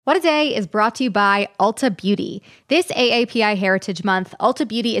What a Day is brought to you by Ulta Beauty. This AAPI Heritage Month, Ulta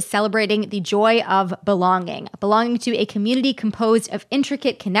Beauty is celebrating the joy of belonging to a community composed of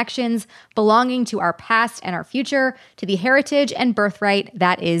intricate connections, belonging to our past and our future, to the heritage and birthright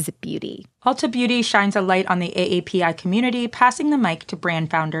that is beauty. Ulta Beauty shines a light on the AAPI community, passing the mic to brand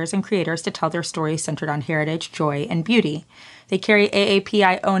founders and creators to tell their stories centered on heritage, joy, and beauty. They carry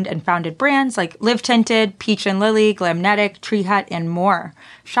AAPI-owned and founded brands like Live Tinted, Peach and Lily, Glamnetic, Tree Hut, and more.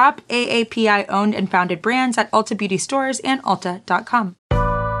 Shop AAPI-owned and founded brands at Ulta Beauty stores and Ulta.com.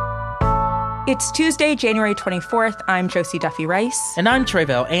 It's Tuesday, January 24th. I'm Josie Duffy Rice. And I'm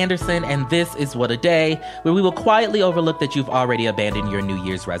Tre'vell Anderson, and this is What a Day, where we will quietly overlook that you've already abandoned your New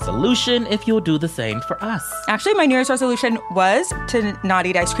Year's resolution if you'll do the same for us. Actually, my New Year's resolution was to not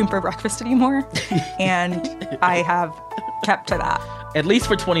eat ice cream for breakfast anymore, and I have kept to that. At least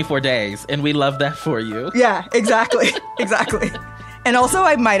for 24 days, and we love that for you. Yeah, exactly. Exactly. And also,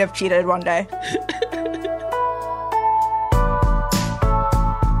 I might have cheated one day.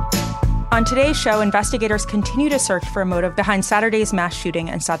 On today's show, investigators continue to search for a motive behind Saturday's mass shooting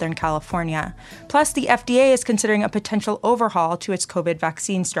in Southern California. Plus, the FDA is considering a potential overhaul to its COVID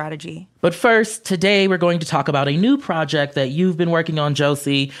vaccine strategy. But first, today we're going to talk about a new project that you've been working on,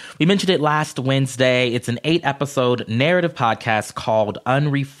 Josie. We mentioned it last Wednesday. It's an 8-episode narrative podcast called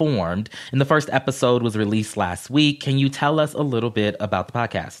Unreformed, and the first episode was released last week. Can you tell us a little bit about the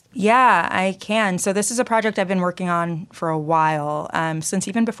podcast? Yeah, I can. So this is a project I've been working on for a while, since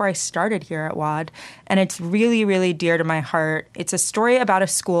even before I started here at WAD, and it's really, really dear to my heart. It's a story about a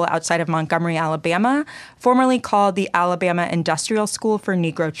school outside of Montgomery, Alabama, formerly called the Alabama Industrial School for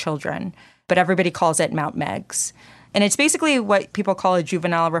Negro Children, but everybody calls it Mount Meigs. And it's basically what people call a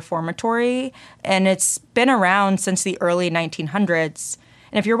juvenile reformatory, and it's been around since the early 1900s.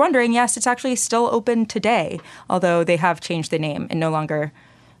 And if you're wondering, yes, it's actually still open today, although they have changed the name and no longer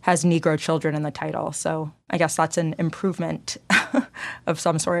has Negro children in the title. So I guess that's an improvement of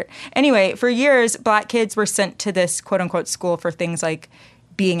some sort. Anyway, for years, Black kids were sent to this quote-unquote school for things like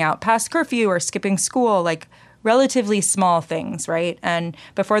being out past curfew or skipping school, like relatively small things, right? And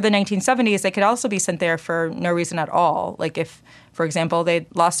before the 1970s, they could also be sent there for no reason at all. Like if, for example, they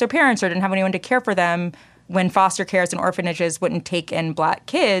lost their parents or didn't have anyone to care for them, when foster cares and orphanages wouldn't take in Black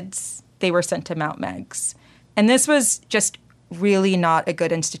kids, they were sent to Mount Meigs. And this was just really not a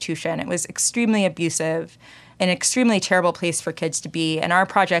good institution. It was extremely abusive, an extremely terrible place for kids to be. And our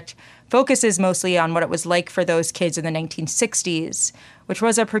project focuses mostly on what it was like for those kids in the 1960s, which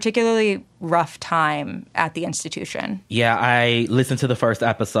was a particularly rough time at the institution. Yeah, I listened to the first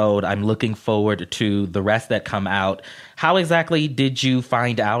episode. I'm looking forward to the rest that come out. How exactly did you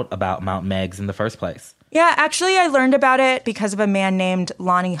find out about Mount Meigs in the first place? Yeah, actually, I learned about it because of a man named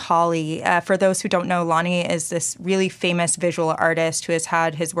Lonnie Holley. For those who don't know, Lonnie is this really famous visual artist who has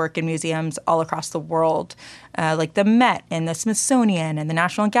had his work in museums all across the world, like the Met and the Smithsonian and the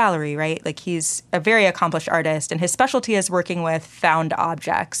National Gallery, right? Like he's a very accomplished artist, and his specialty is working with found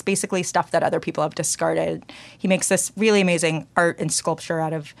objects, basically stuff that other people have discarded. He makes this really amazing art and sculpture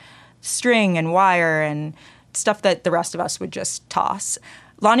out of string and wire and stuff that the rest of us would just toss.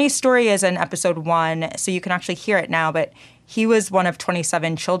 Lonnie's story is in episode 1, so you can actually hear it now, but he was one of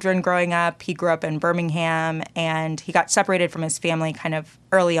 27 children growing up. He grew up in Birmingham, and he got separated from his family kind of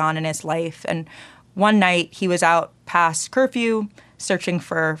early on in his life. And one night, he was out past curfew searching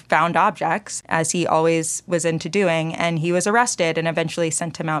for found objects, as he always was into doing, and he was arrested and eventually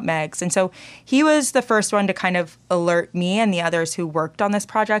sent to Mount Meigs. And so he was the first one to kind of alert me and the others who worked on this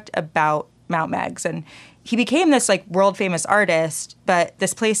project about Mount Meigs. And he became this like world famous artist, but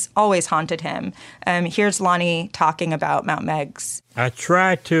this place always haunted him. Here's Lonnie talking about Mount Meigs. I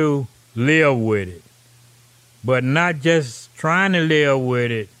try to live with it, but not just trying to live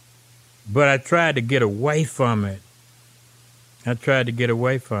with it, but I tried to get away from it. I tried to get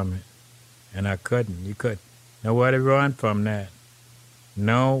away from it, and I couldn't. You couldn't. Nobody run from that.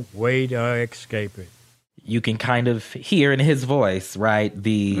 No way to escape it. You can kind of hear in his voice, right,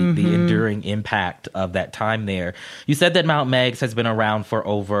 the enduring impact of that time there. You said that Mount Meigs has been around for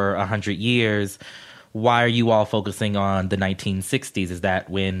over 100 years. Why are you all focusing on the 1960s? Is that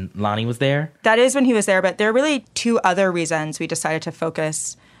when Lonnie was there? That is when he was there, but there are really 2 other reasons we decided to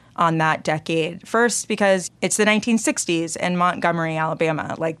focus on that decade. First, because it's the 1960s in Montgomery,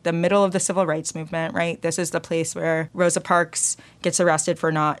 Alabama, like the middle of the civil rights movement, right? This is the place where Rosa Parks gets arrested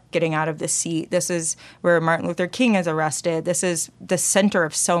for not getting out of the seat. This is where Martin Luther King is arrested. This is the center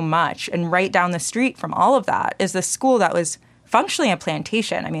of so much. And right down the street from all of that is the school that was functionally a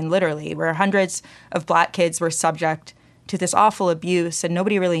plantation. I mean, literally, where hundreds of Black kids were subject to this awful abuse and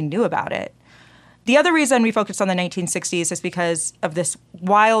nobody really knew about it. The other reason we focused on the 1960s is because of this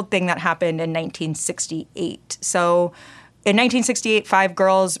wild thing that happened in 1968. So in 1968, 5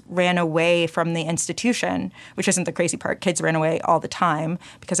 girls ran away from the institution, which isn't the crazy part. Kids ran away all the time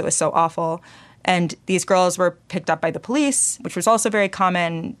because it was so awful. And these girls were picked up by the police, which was also very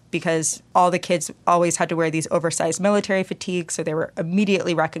common because all the kids always had to wear these oversized military fatigues, so they were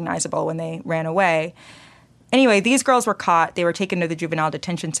immediately recognizable when they ran away. Anyway, these girls were caught. They were taken to the juvenile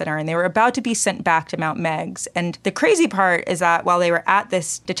detention center, and they were about to be sent back to Mount Meigs. And the crazy part is that while they were at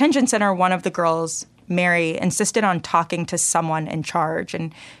this detention center, one of the girls, Mary, insisted on talking to someone in charge.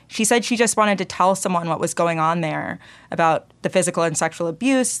 And she said she just wanted to tell someone what was going on there about the physical and sexual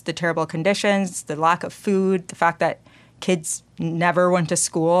abuse, the terrible conditions, the lack of food, the fact that kids never went to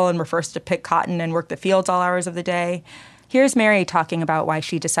school and were forced to pick cotton and work the fields all hours of the day. Here's Mary talking about why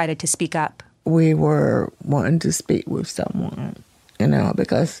she decided to speak up. We were wanting to speak with someone,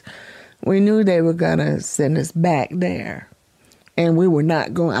 because we knew they were going to send us back there. And we were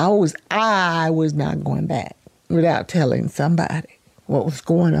not going, I was not going back without telling somebody what was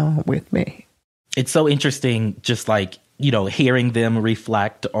going on with me. It's so interesting just hearing them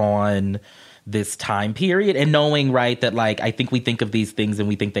reflect on this time period and knowing, right, that I think we think of these things and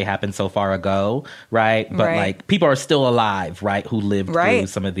we think they happened so far ago, right? But people are still alive, right, who lived through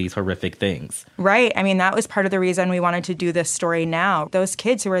some of these horrific things. Right. I mean, that was part of the reason we wanted to do this story now. Those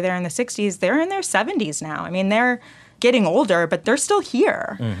kids who were there in the 60s, they're in their 70s now. I mean, they're getting older, but they're still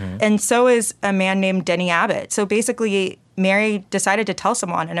here. Mm-hmm. And so is a man named Denny Abbott. So basically, Mary decided to tell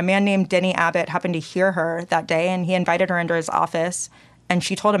someone, and a man named Denny Abbott happened to hear her that day, and he invited her into his office. And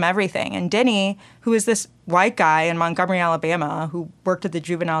she told him everything. And Denny, who is this white guy in Montgomery, Alabama, who worked at the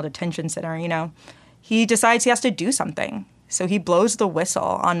juvenile detention center, he decides he has to do something. So he blows the whistle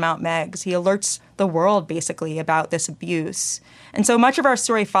on Mount Meigs. He alerts the world, basically, about this abuse. And so much of our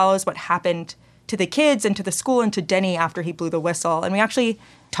story follows what happened to the kids and to the school and to Denny after he blew the whistle. And we actually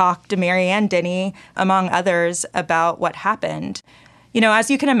talked to Mary and Denny, among others, about what happened.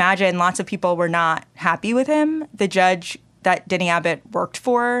 As you can imagine, lots of people were not happy with him. The judge that Denny Abbott worked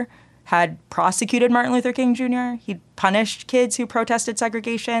for had prosecuted Martin Luther King Jr. He'd punished kids who protested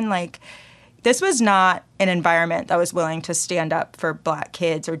segregation. This was not an environment that was willing to stand up for Black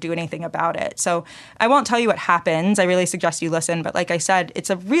kids or do anything about it. So I won't tell you what happens. I really suggest you listen. But like I said,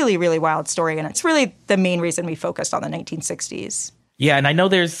 it's a really, really wild story. And it's really the main reason we focused on the 1960s. Yeah, and I know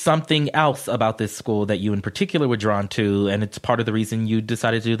there's something else about this school that you in particular were drawn to, and it's part of the reason you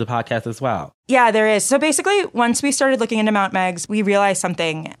decided to do the podcast as well. Yeah, there is. So basically, once we started looking into Mount Meigs, we realized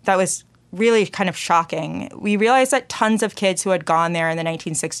something that was really kind of shocking. We realized that tons of kids who had gone there in the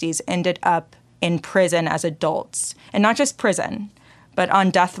 1960s ended up in prison as adults. And not just prison, but on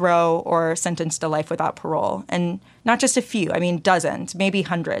death row or sentenced to life without parole. And not just a few, dozens, maybe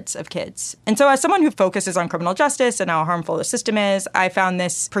hundreds of kids. And so as someone who focuses on criminal justice and how harmful the system is, I found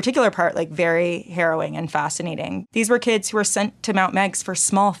this particular part very harrowing and fascinating. These were kids who were sent to Mount Meigs for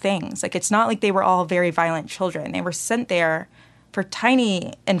small things. It's not like they were all very violent children. They were sent there for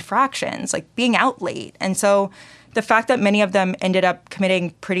tiny infractions, like being out late. And so the fact that many of them ended up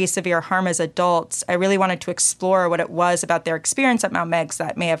committing pretty severe harm as adults, I really wanted to explore what it was about their experience at Mount Meigs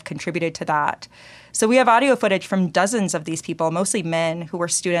that may have contributed to that. So we have audio footage from dozens of these people, mostly men who were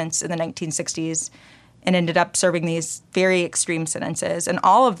students in the 1960s and ended up serving these very extreme sentences. And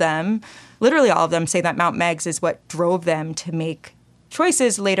all of them, literally all of them, say that Mount Meigs is what drove them to make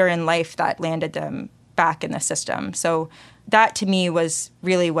choices later in life that landed them back in the system. So that, to me, was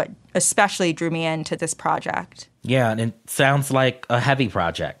really what especially drew me into this project. Yeah, and it sounds like a heavy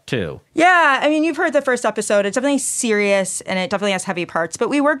project, too. Yeah, you've heard the first episode. It's definitely serious, and it definitely has heavy parts. But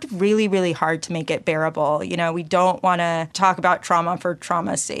we worked really, really hard to make it bearable. We don't want to talk about trauma for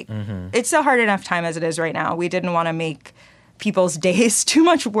trauma's sake. Mm-hmm. It's a hard enough time as it is right now. We didn't want to make people's days too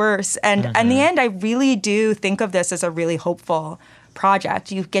much worse. And in the end, I really do think of this as a really hopeful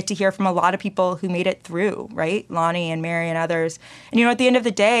project. You get to hear from a lot of people who made it through, right? Lonnie and Mary and others. And, at the end of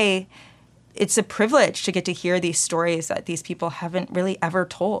the day, it's a privilege to get to hear these stories that these people haven't really ever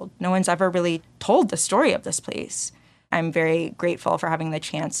told. No one's ever really told the story of this place. I'm very grateful for having the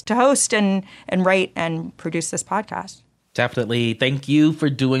chance to host and write and produce this podcast. Definitely. Thank you for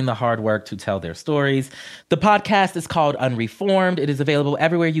doing the hard work to tell their stories. The podcast is called Unreformed. It is available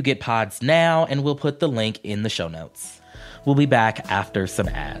everywhere you get pods now, and we'll put the link in the show notes. We'll be back after some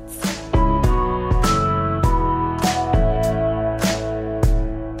ads.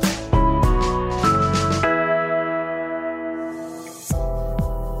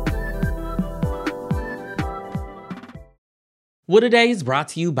 What A Day is brought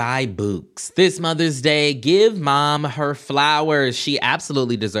to you by Books. This Mother's Day, give mom her flowers. She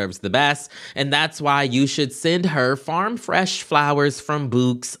absolutely deserves the best, and that's why you should send her farm fresh flowers from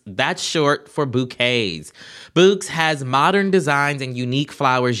Books. That's short for bouquets. Books has modern designs and unique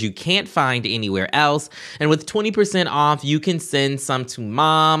flowers you can't find anywhere else, and with 20% off, you can send some to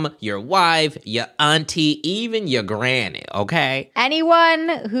mom, your wife, your auntie, even your granny, okay? Anyone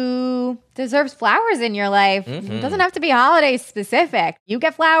who deserves flowers in your life. It doesn't have to be holiday specific. You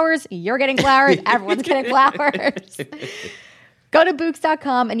get flowers, you're getting flowers, everyone's getting flowers. Go to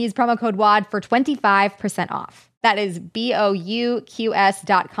Books.com and use promo code WAD for 25% off. That is BOUQS.com,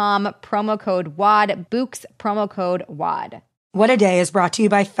 promo code WAD, Books, promo code WAD. What A Day is brought to you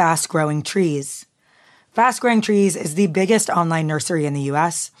by Fast Growing Trees. Fast Growing Trees is the biggest online nursery in the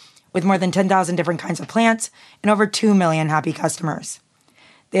U.S., with more than 10,000 different kinds of plants and over 2 million happy customers.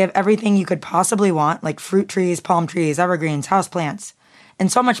 They have everything you could possibly want, like fruit trees, palm trees, evergreens, houseplants,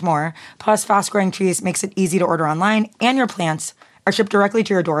 and so much more. Plus, Fast Growing Trees makes it easy to order online, and your plants are shipped directly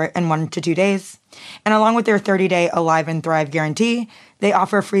to your door in 1 to 2 days. And along with their 30-day Alive and Thrive guarantee, they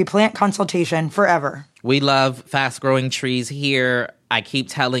offer free plant consultation forever. We love Fast Growing Trees here. I keep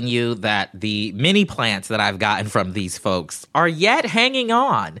telling you that the mini plants that I've gotten from these folks are yet hanging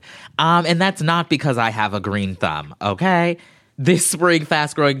on. And that's not because I have a green thumb, okay? This spring,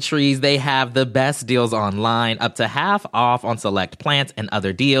 Fast Growing Trees, they have the best deals online, up to half off on select plants and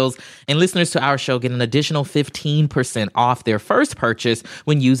other deals. And listeners to our show get an additional 15% off their first purchase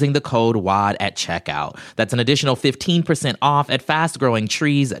when using the code WAD at checkout. That's an additional 15% off at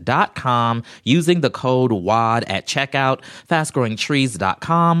fastgrowingtrees.com using the code WAD at checkout.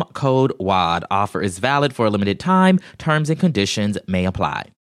 Fastgrowingtrees.com, code WAD. Offer is valid for a limited time. Terms and conditions may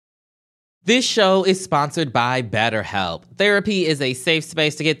apply. This show is sponsored by BetterHelp. Therapy is a safe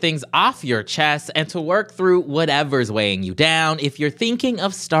space to get things off your chest and to work through whatever's weighing you down. If you're thinking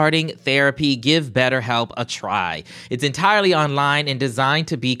of starting therapy, give BetterHelp a try. It's entirely online and designed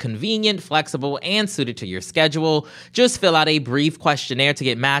to be convenient, flexible, and suited to your schedule. Just fill out a brief questionnaire to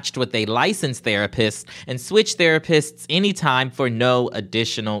get matched with a licensed therapist and switch therapists anytime for no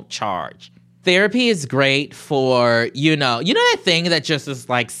additional charge. Therapy is great for, you know that thing that just is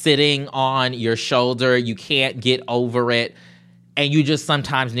like sitting on your shoulder, you can't get over it, and you just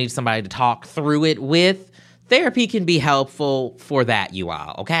sometimes need somebody to talk through it with. Therapy can be helpful for that, you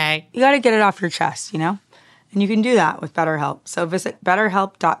all, okay? You got to get it off your chest, And you can do that with BetterHelp. So visit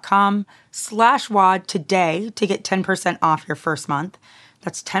BetterHelp.com/WAD today to get 10% off your first month.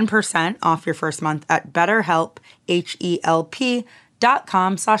 That's 10% off your first month at BetterHelp, HELP.com/WAD.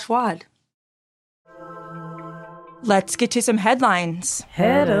 Let's get to some headlines.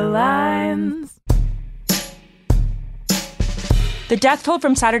 Headlines. The death toll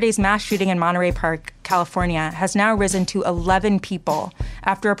from Saturday's mass shooting in Monterey Park, California, has now risen to 11 people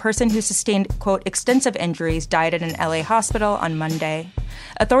after a person who sustained, quote, extensive injuries died at an LA hospital on Monday.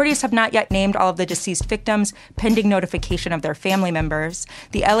 Authorities have not yet named all of the deceased victims, pending notification of their family members.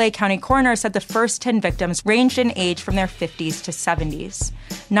 The LA County coroner said the first 10 victims ranged in age from their 50s to 70s.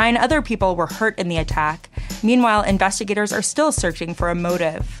 9 other people were hurt in the attack. Meanwhile, investigators are still searching for a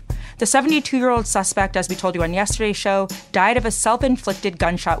motive. The 72-year-old suspect, as we told you on yesterday's show, died of a self-inflicted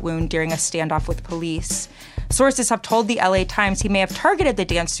gunshot wound during a standoff with police. Sources have told the LA Times he may have targeted the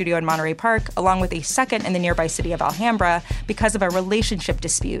dance studio in Monterey Park, along with a second in the nearby city of Alhambra, because of a relationship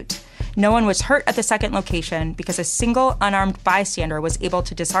dispute. No one was hurt at the second location because a single unarmed bystander was able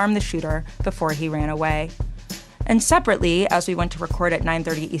to disarm the shooter before he ran away. And separately, as we went to record at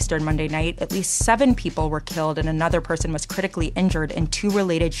 9:30 Eastern Monday night, at least 7 people were killed and another person was critically injured in 2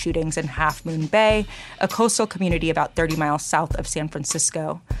 related shootings in Half Moon Bay, a coastal community about 30 miles south of San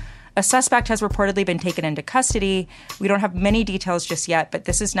Francisco. A suspect has reportedly been taken into custody. We don't have many details just yet, but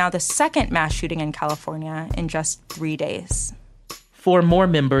this is now the second mass shooting in California in just 3 days. 4 more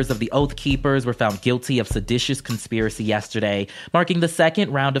members of the Oath Keepers were found guilty of seditious conspiracy yesterday, marking the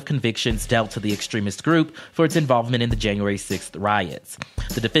second round of convictions dealt to the extremist group for its involvement in the January 6th riots.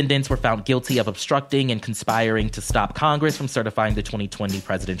 The defendants were found guilty of obstructing and conspiring to stop Congress from certifying the 2020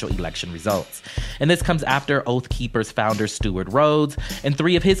 presidential election results. And this comes after Oath Keepers founder Stewart Rhodes and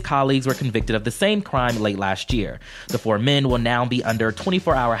 3 of his colleagues were convicted of the same crime late last year. The 4 men will now be under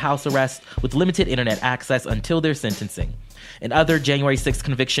 24-hour house arrest with limited internet access until their sentencing. In other January 6th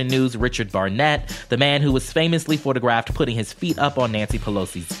conviction news, Richard Barnett, the man who was famously photographed putting his feet up on Nancy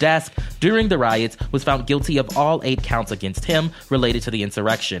Pelosi's desk during the riots, was found guilty of all 8 counts against him related to the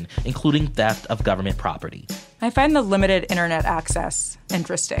insurrection, including theft of government property. I find the limited internet access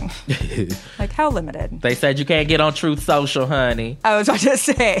interesting. Like, how limited? They said you can't get on Truth Social, honey. I was about to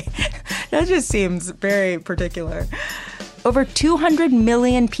say, that just seems very particular. Over 200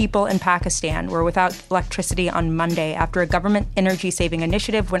 million people in Pakistan were without electricity on Monday after a government energy-saving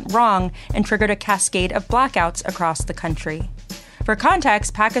initiative went wrong and triggered a cascade of blackouts across the country. For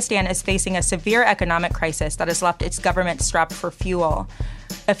context, Pakistan is facing a severe economic crisis that has left its government strapped for fuel.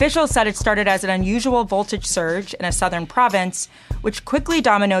 Officials said it started as an unusual voltage surge in a southern province, which quickly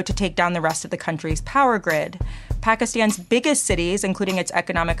dominoed to take down the rest of the country's power grid. Pakistan's biggest cities, including its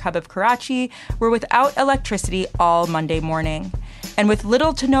economic hub of Karachi, were without electricity all Monday morning. And with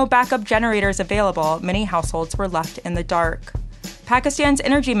little to no backup generators available, many households were left in the dark. Pakistan's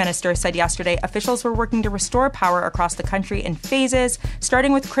energy minister said yesterday officials were working to restore power across the country in phases,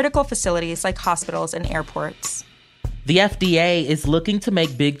 starting with critical facilities like hospitals and airports. The FDA is looking to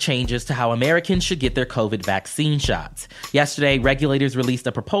make big changes to how Americans should get their COVID vaccine shots. Yesterday, regulators released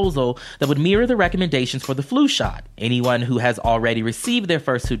a proposal that would mirror the recommendations for the flu shot. Anyone who has already received their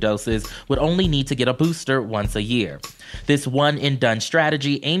first 2 doses would only need to get a booster once a year. This one-and-done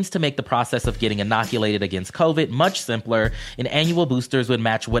strategy aims to make the process of getting inoculated against COVID much simpler, and annual boosters would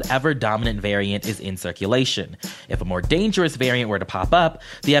match whatever dominant variant is in circulation. If a more dangerous variant were to pop up,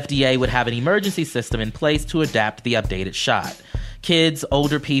 the FDA would have an emergency system in place to adapt the updated shot. Kids,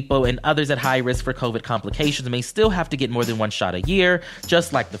 older people, and others at high risk for COVID complications may still have to get more than 1 shot a year,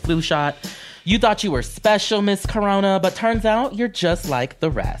 just like the flu shot. You thought you were special, Miss Corona, but turns out you're just like the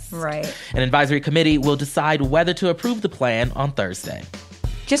rest. Right. An advisory committee will decide whether to approve the plan on Thursday.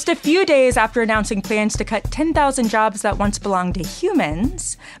 Just a few days after announcing plans to cut 10,000 jobs that once belonged to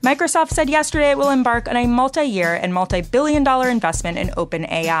humans, Microsoft said yesterday it will embark on a multi-year and multi-billion-dollar investment in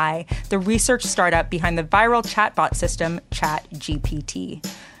OpenAI, the research startup behind the viral chatbot system ChatGPT.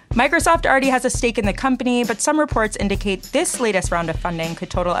 Microsoft already has a stake in the company, but some reports indicate this latest round of funding could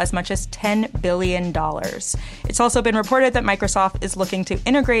total as much as $10 billion. It's also been reported that Microsoft is looking to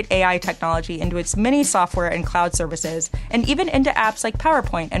integrate AI technology into its many software and cloud services, and even into apps like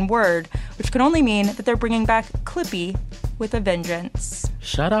PowerPoint and Word, which could only mean that they're bringing back Clippy with a vengeance.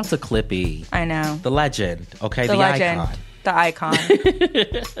 Shout out to Clippy. I know. The legend, okay? The legend. Icon. The icon.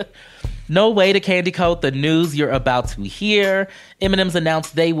 No way to candy coat the news you're about to hear. M&M's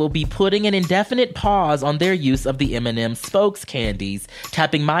announced they will be putting an indefinite pause on their use of the M&M spokes candies,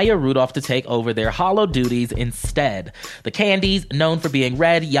 tapping Maya Rudolph to take over their hollow duties instead. The candies, known for being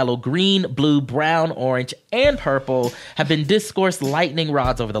red, yellow, green, blue, brown, orange, and purple, have been discourse lightning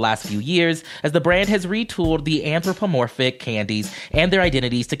rods over the last few years as the brand has retooled the anthropomorphic candies and their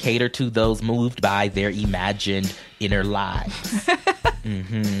identities to cater to those moved by their imagined inner lives.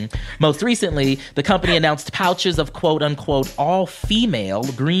 Most recently, the company announced pouches of quote-unquote all-female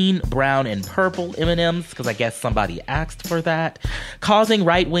green, brown, and purple M&Ms, because I guess somebody asked for that, causing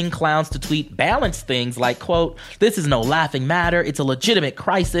right-wing clowns to tweet balanced things like, quote, "This is no laughing matter, it's a legitimate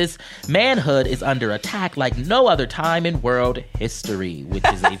crisis. Manhood is under attack like no other time in world history," which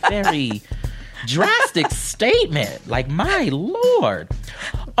is a very drastic statement. Like, my Lord.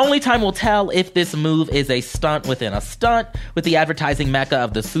 Only time will tell if this move is a stunt within a stunt, with the advertising mecca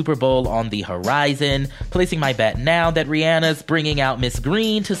of the Super Bowl on the horizon. Placing my bet now that Rihanna's bringing out Miss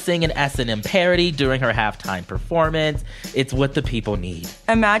Green to sing an S&M parody during her halftime performance. It's what the people need.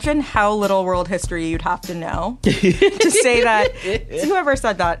 Imagine how little world history you'd have to know to say that. Whoever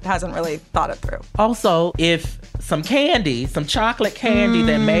said that hasn't really thought it through. Also, if some candy, some chocolate candy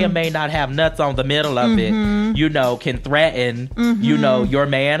that may or may not have nuts on the middle of it, you know, can threaten, you know, your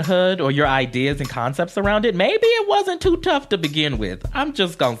manhood or your ideas and concepts around it, maybe it wasn't too tough to begin with. I'm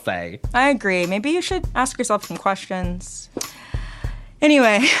just gonna say. I agree. Maybe you should ask yourself some questions.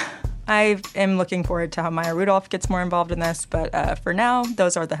 Anyway, I am looking forward to how Maya Rudolph gets more involved in this, but for now,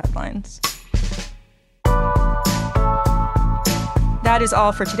 those are the headlines. That is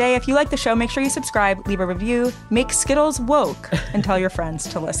all for today. If you like the show, make sure you subscribe, leave a review, make Skittles woke, and tell your friends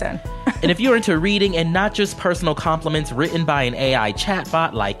to listen. And if you're into reading and not just personal compliments written by an AI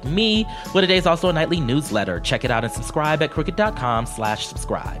chatbot like me, What A Day is also a nightly newsletter. Check it out and subscribe at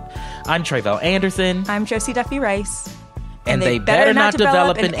crooked.com/subscribe. I'm Tre'vell Anderson. I'm Josie Duffy Rice. And they better not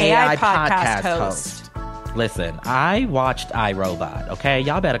develop an AI podcast host. Listen, I watched iRobot, okay?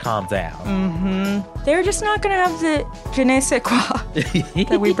 Y'all better calm down. They're just not going to have the je ne sais quoi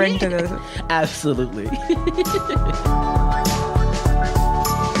that we bring to the... Absolutely.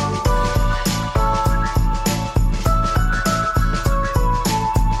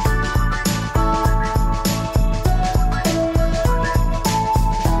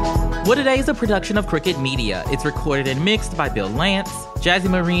 What A Day is a production of Crooked Media. It's recorded and mixed by Bill Lance. Jazzy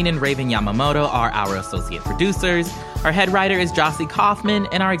Marine and Raven Yamamoto are our associate producers. Our head writer is Jossie Kaufman,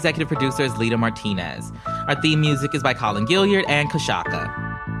 and our executive producer is Lita Martinez. Our theme music is by Colin Gilliard and Kashaka.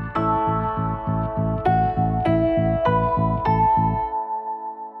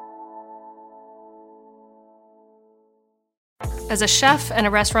 As a chef and a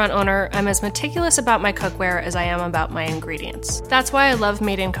restaurant owner, I'm as meticulous about my cookware as I am about my ingredients. That's why I love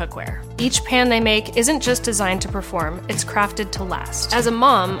Made in Cookware. Each pan they make isn't just designed to perform, it's crafted to last. As a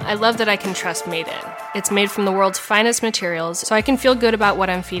mom, I love that I can trust Made in. It's made from the world's finest materials, so I can feel good about what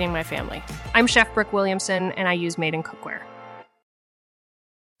I'm feeding my family. I'm Chef Brooke Williamson, and I use Made in Cookware.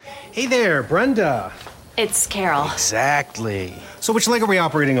 Hey there, Brenda. It's Carol. Exactly. So which leg are we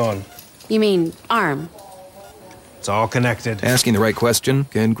operating on? You mean arm? It's all connected. Asking the right question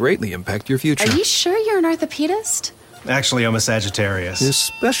can greatly impact your future. Are you sure you're an orthopedist? Actually, I'm a Sagittarius.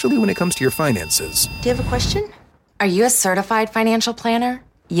 Especially when it comes to your finances. Do you have a question? Are you a certified financial planner?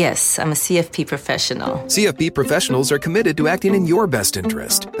 Yes, I'm a CFP professional. CFP professionals are committed to acting in your best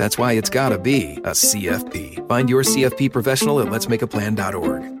interest. That's why it's gotta be a CFP. Find your CFP professional at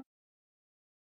letsmakeaplan.org.